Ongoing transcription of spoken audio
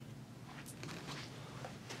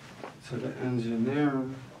to the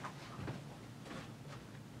engineering.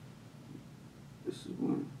 This is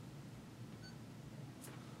one.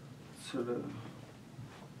 To the.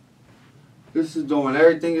 This is doing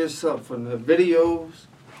everything yourself from the videos,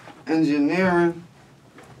 engineering.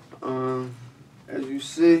 As you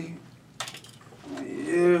see,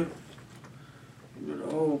 yeah, the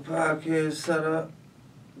whole podcast setup.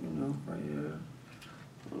 You know, right here.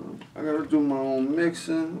 I gotta do my own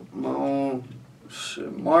mixing, my own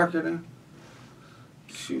marketing.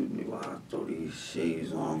 Excuse me while I throw these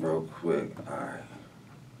shades on real quick. Alright.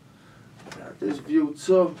 Got this view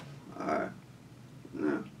too. Alright.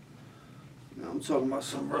 Now I'm talking about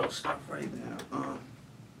some real stuff right now.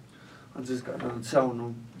 I just got done telling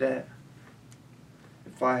them that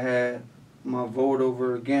if I had my vote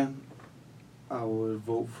over again, I would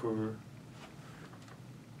vote for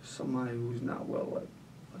somebody who's not well liked.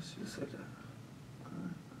 Let's just say that.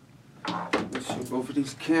 Alright. Let's see, both of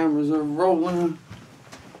these cameras are rolling.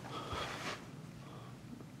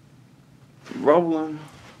 Rolling.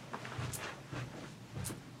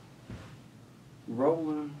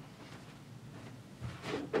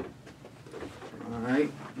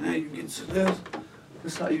 Alright, now you get to this.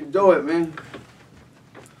 This is how you do it, man.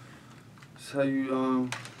 This is how you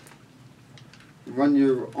run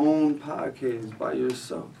your own podcast by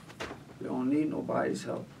yourself. You don't need nobody's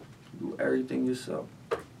help. You do everything yourself.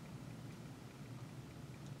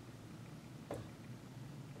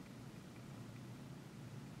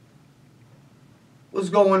 What's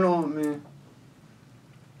going on, man?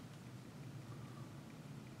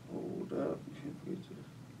 Hold up. Can't forget this.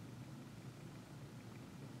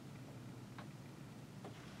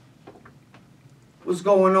 What's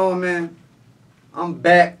going on, man? I'm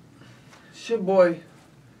back. It's your boy,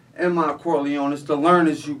 M.I. Corleone. It's the Learn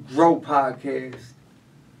As You Grow podcast.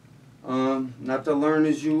 Not the Learn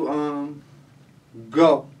As You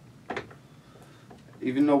Go.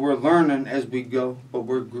 Even though we're learning as we go, but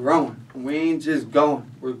we're growing. We ain't just going,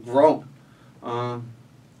 we're growing.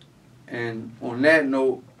 And on that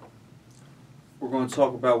note, we're going to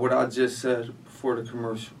talk about what I just said before the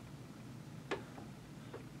commercial.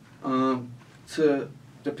 To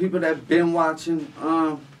the people that been watching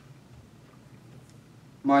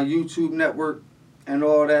my YouTube network and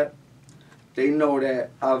all that, they know that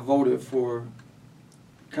I voted for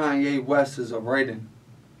Kanye West as a write-in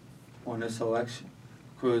on this election.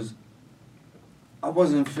 Because I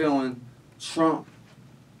wasn't feeling Trump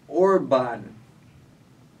or Biden.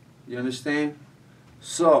 You understand?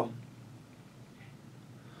 So,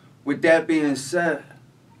 with that being said,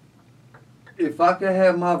 if I could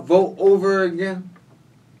have my vote over again,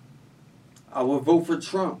 I would vote for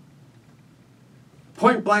Trump.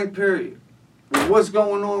 Point blank period. With what's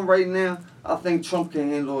going on right now, I think Trump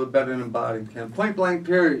can handle it better than Biden can. Point blank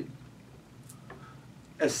period.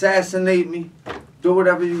 Assassinate me. Do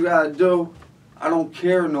whatever you gotta do. I don't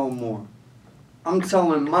care no more. I'm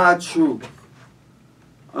telling my truth.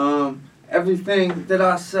 Everything that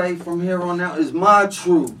I say from here on out is my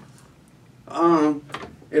truth.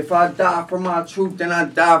 If I die for my truth, then I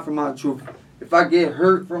die for my truth. If I get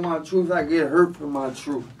hurt for my truth, I get hurt for my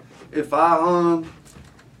truth. If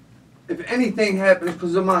anything happens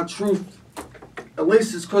because of my truth, at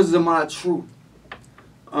least it's because of my truth.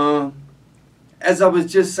 As I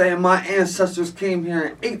was just saying, my ancestors came here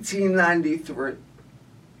in 1893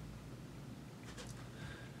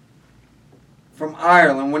 from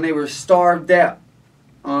Ireland when they were starved out.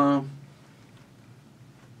 I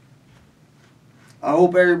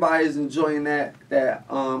hope everybody is enjoying that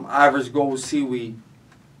Irish gold seaweed.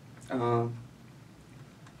 If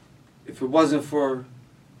it wasn't for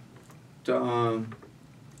the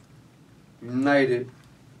United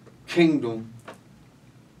Kingdom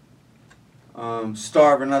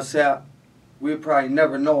starving us out, we'd probably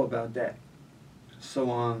never know about that.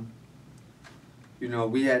 So,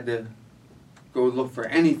 we had to go look for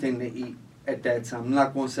anything to eat at that time. I'm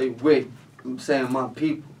not going to say we. I'm saying my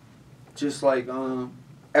people. Just like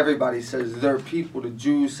everybody says their people. The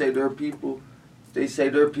Jews say their people. They say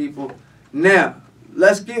their people. Now,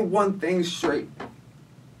 let's get one thing straight.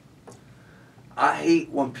 I hate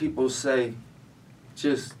when people say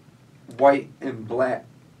just white and black.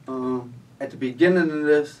 At the beginning of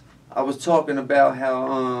this, I was talking about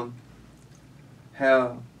how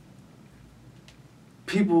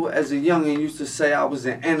people as a youngin' used to say I was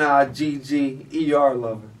an N-I-G-G-E-R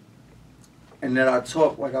lover, and that I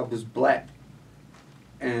talked like I was black.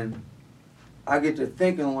 And I get to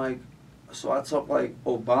thinking like, so I talk like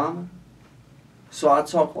Obama? So I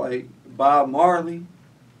talk like Bob Marley?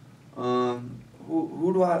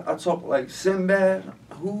 Who do I talk like? Sinbad?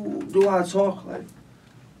 Who do I talk like?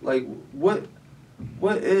 Like, what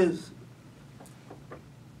is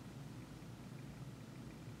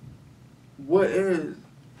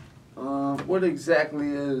what exactly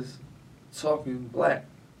is talking black?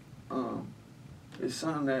 It's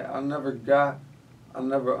something that I never got, I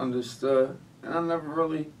never understood, and I never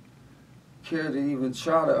really cared to even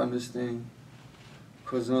try to understand.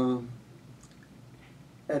 Because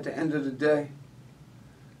at the end of the day,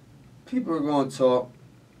 people are going to talk.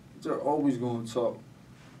 They're always going to talk.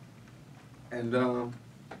 And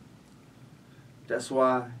that's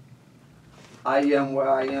why I am where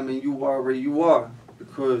I am and you are where you are.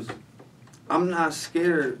 Because I'm not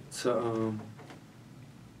scared to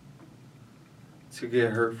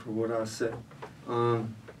get hurt for what I said.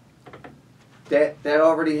 That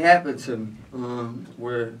already happened to me.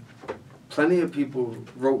 Where plenty of people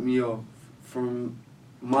wrote me off from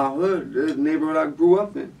my hood, the neighborhood I grew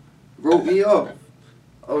up in. Wrote me off.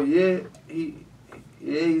 Oh yeah,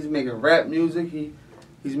 he's making rap music.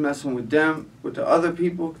 He's messing with them, with the other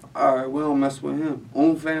people. All right, we don't mess with him.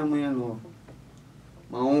 Own family and all.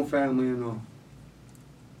 My own family and all.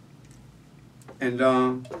 And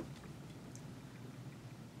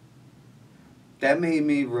that made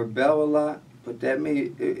me rebel a lot, but that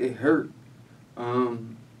made it hurt. My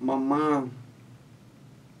mom,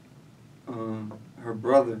 her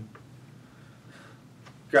brother,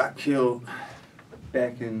 got killed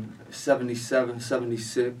back in 77,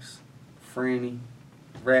 76. Franny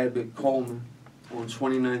Rabbit Coleman on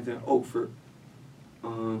 29th and Oakford.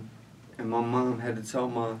 And my mom had to tell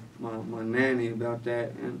my nanny about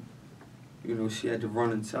that, and you know, she had to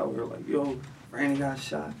run and tell her, like, yo, Franny got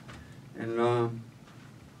shot. And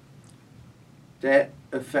that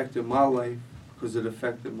affected my life because it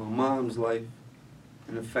affected my mom's life.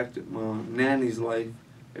 It affected my nanny's life.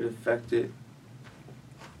 It affected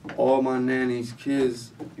all my nanny's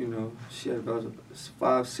kids. You know, she had about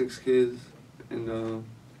 5, 6 kids. And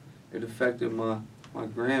it affected my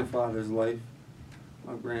grandfather's life.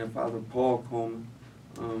 My grandfather, Paul Coleman,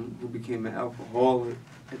 who became an alcoholic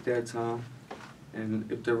at that time.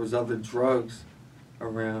 And if there was other drugs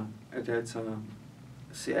around at that time.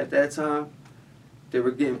 See, at that time, they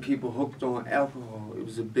were getting people hooked on alcohol. It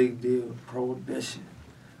was a big deal. Prohibition.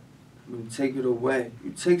 I mean, take it away.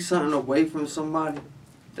 You take something away from somebody,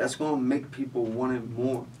 that's going to make people want it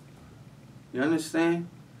more. You understand?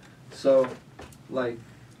 So, like,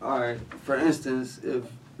 all right, for instance, if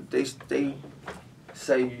they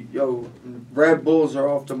say, yo, Red Bulls are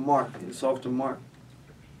off the market, it's off the market,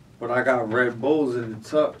 but I got Red Bulls in the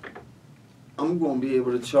tuck, I'm going to be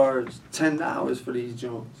able to charge $10 for these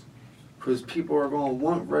joints. Because people are going to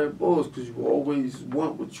want Red Bulls because you always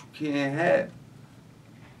want what you can't have.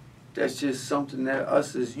 That's just something that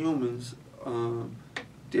us as humans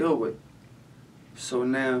deal with. So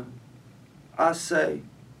now, I say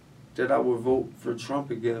that I would vote for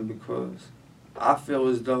Trump again because I feel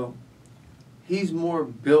as though he's more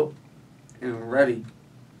built and ready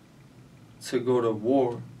to go to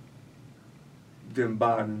war than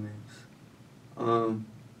Biden is.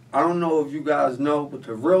 I don't know if you guys know, but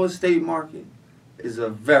the real estate market is a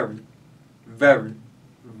very, very,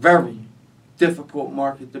 very difficult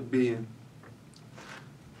market to be in.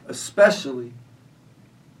 Especially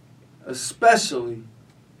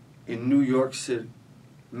in New York City,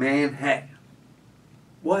 Manhattan.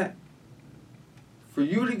 What? For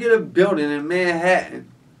you to get a building in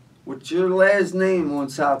Manhattan with your last name on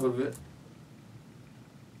top of it,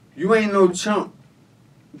 you ain't no chump.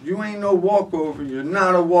 You ain't no walkover. You're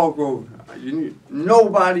not a walkover.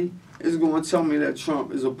 Nobody is going to tell me that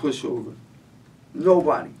Trump is a pushover.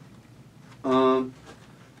 Nobody.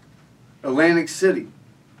 Atlantic City.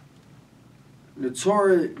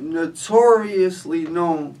 Notoriously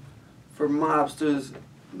known for mobsters,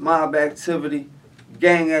 mob activity,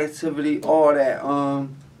 gang activity, all that.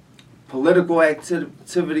 Political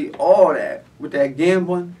activity, all that. With that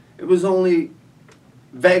gambling, it was only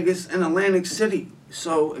Vegas and Atlantic City.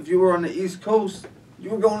 So if you were on the East Coast,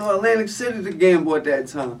 you were going to Atlantic City to gamble at that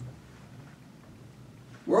time.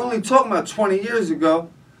 We're only talking about 20 years ago,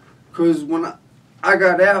 because when I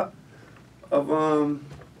got out of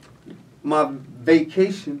my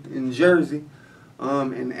vacation in Jersey,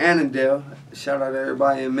 in Annandale, shout out to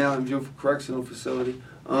everybody in Mountain View Correctional Facility.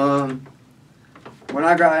 When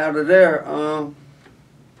I got out of there,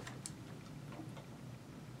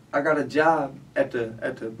 I got a job at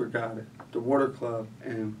the Brigada, the Water Club,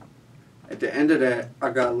 and at the end of that,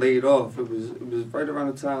 I got laid off. It was right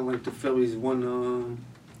around the time like the Phillies won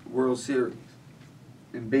World Series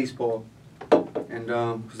in baseball, and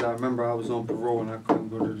because I remember I was on parole and I couldn't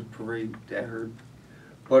go to the parade. That hurt.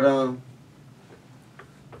 But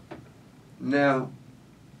now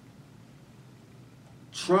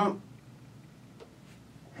Trump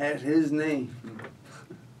had his name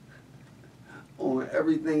on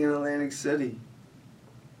everything in Atlantic City.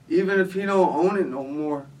 Even if he don't own it no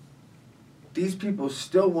more, these people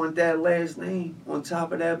still want that last name on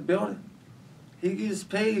top of that building. He gets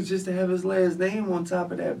paid just to have his last name on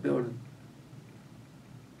top of that building.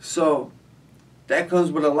 So, that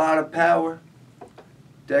comes with a lot of power.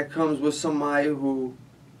 That comes with somebody who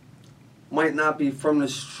might not be from the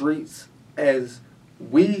streets as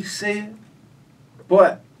we see it.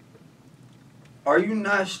 But, are you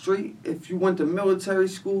not street if you went to military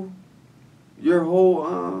school your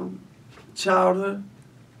whole childhood?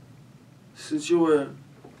 Since you were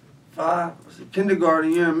 5,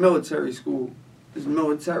 kindergarten, you're in military school. It's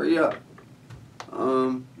military up.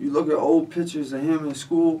 You look at old pictures of him in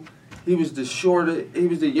school. He was the shortest. He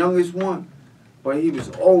was the youngest one, but he was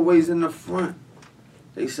always in the front.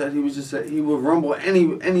 They said he was he would rumble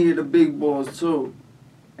any of the big boys too,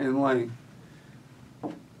 and like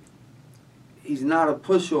he's not a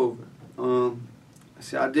pushover.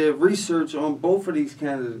 See, I did research on both of these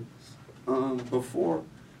candidates before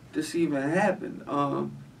this even happened.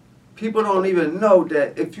 People don't even know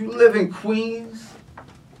that if you live in Queens,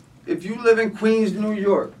 New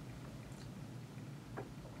York,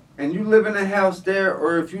 and you live in a house there,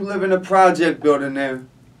 or if you live in a project building there,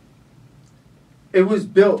 it was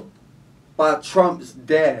built by Trump's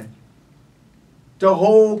dad. The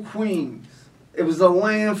whole Queens. It was a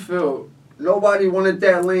landfill. Nobody wanted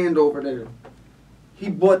that land over there. He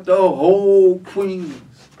bought the whole Queens.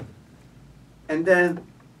 And then,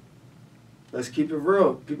 let's keep it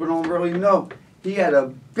real. People don't really know. He had a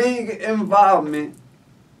big involvement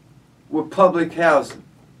with public housing.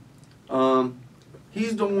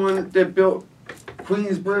 He's the one that built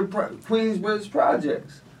Queensbridge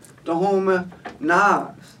projects, the home of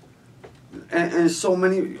Nas, and so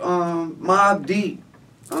many, Mobb Deep.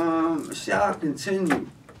 Shall continue.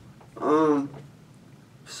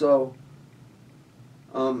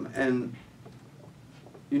 And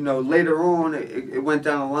you know, later on, it went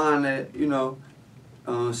down the line that, you know,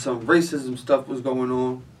 some racism stuff was going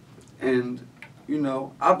on. And, you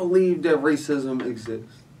know, I believe that racism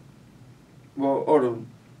exists. Well, hold on.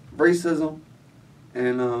 Racism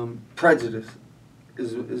and prejudice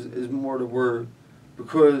is more the word.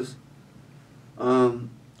 Because I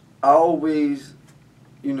always,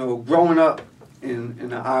 you know, growing up in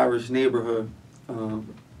an Irish neighborhood, you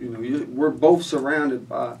know, we're both surrounded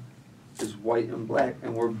by is white and black,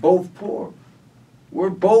 and we're both poor.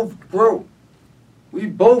 We're both broke. We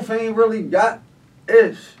both ain't really got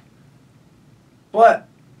ish. But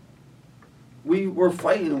we were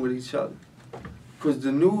fighting with each other. Because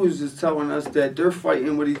the news is telling us that they're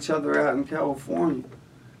fighting with each other out in California.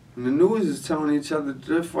 And the news is telling each other that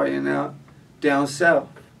they're fighting out down south.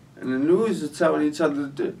 And the news is telling each other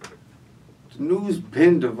that the news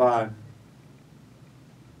been divided.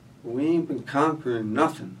 We ain't been conquering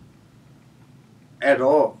nothing. At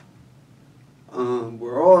all.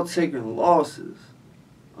 We're all taking losses.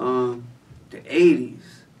 The 80s.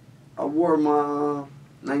 I wore my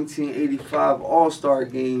 1985 All-Star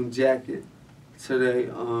Game jacket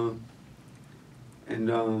today.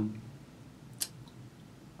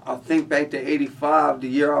 I think back to 85, the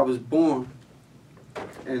year I was born.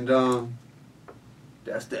 And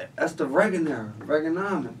that's the Reagan era,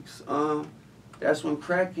 Reaganomics. That's when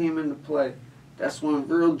crack came into play. That's when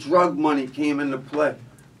real drug money came into play.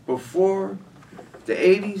 Before the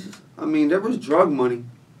 80s, I mean, there was drug money,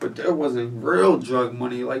 but there wasn't real drug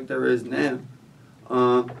money like there is now.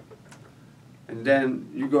 And then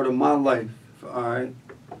you go to my life, all right?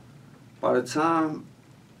 By the time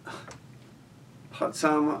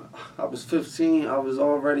I was 15, I was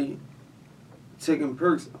already taking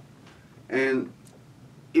perks. And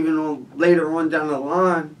even though later on down the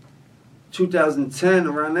line, 2010,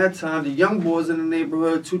 around that time, the young boys in the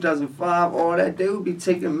neighborhood, 2005, all that, they would be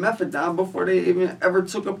taking methadone before they even ever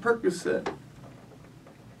took a Percocet.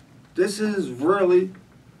 This is really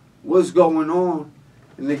what's going on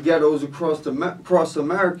in the ghettos across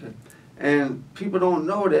America. And people don't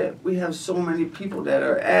know that we have so many people that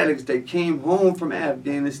are addicts that came home from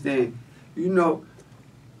Afghanistan, you know,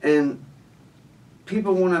 and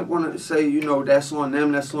people want to say, you know, that's on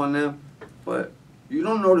them, but you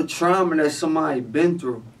don't know the trauma that somebody been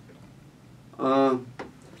through. And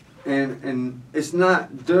it's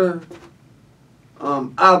not their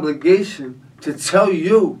obligation to tell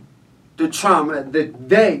you the trauma that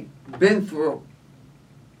they been through.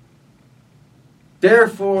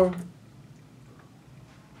 Therefore,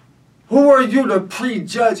 who are you to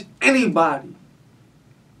prejudge anybody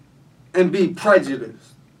and be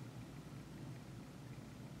prejudiced?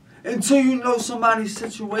 Until you know somebody's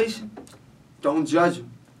situation, don't judge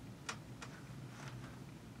them.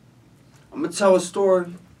 I'm going to gonna tell a story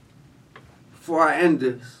before I end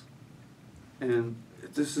this. And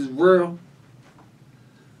if this is real,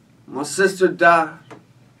 my sister died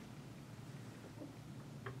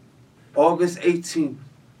August 18th,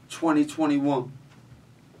 2021.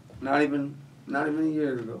 Not even a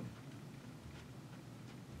year ago.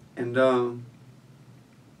 And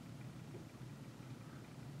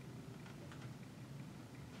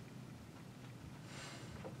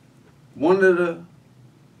one of the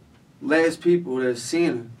last people that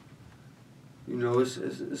seen her, you know, it's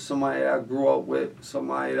somebody I grew up with,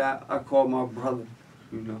 somebody that I call my brother,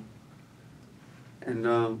 you know.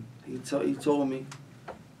 And he told me,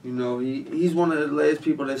 you know, he's one of the last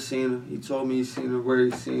people that seen her. He told me he seen her where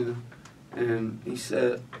he seen her, and he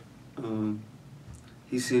said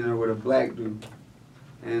he seen her with a black dude,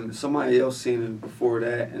 and somebody else seen her before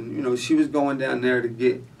that, and you know she was going down there to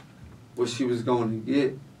get what she was going to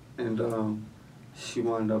get, and she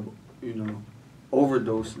wound up, you know,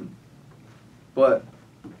 overdosing. But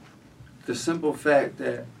the simple fact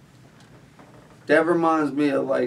that reminds me of like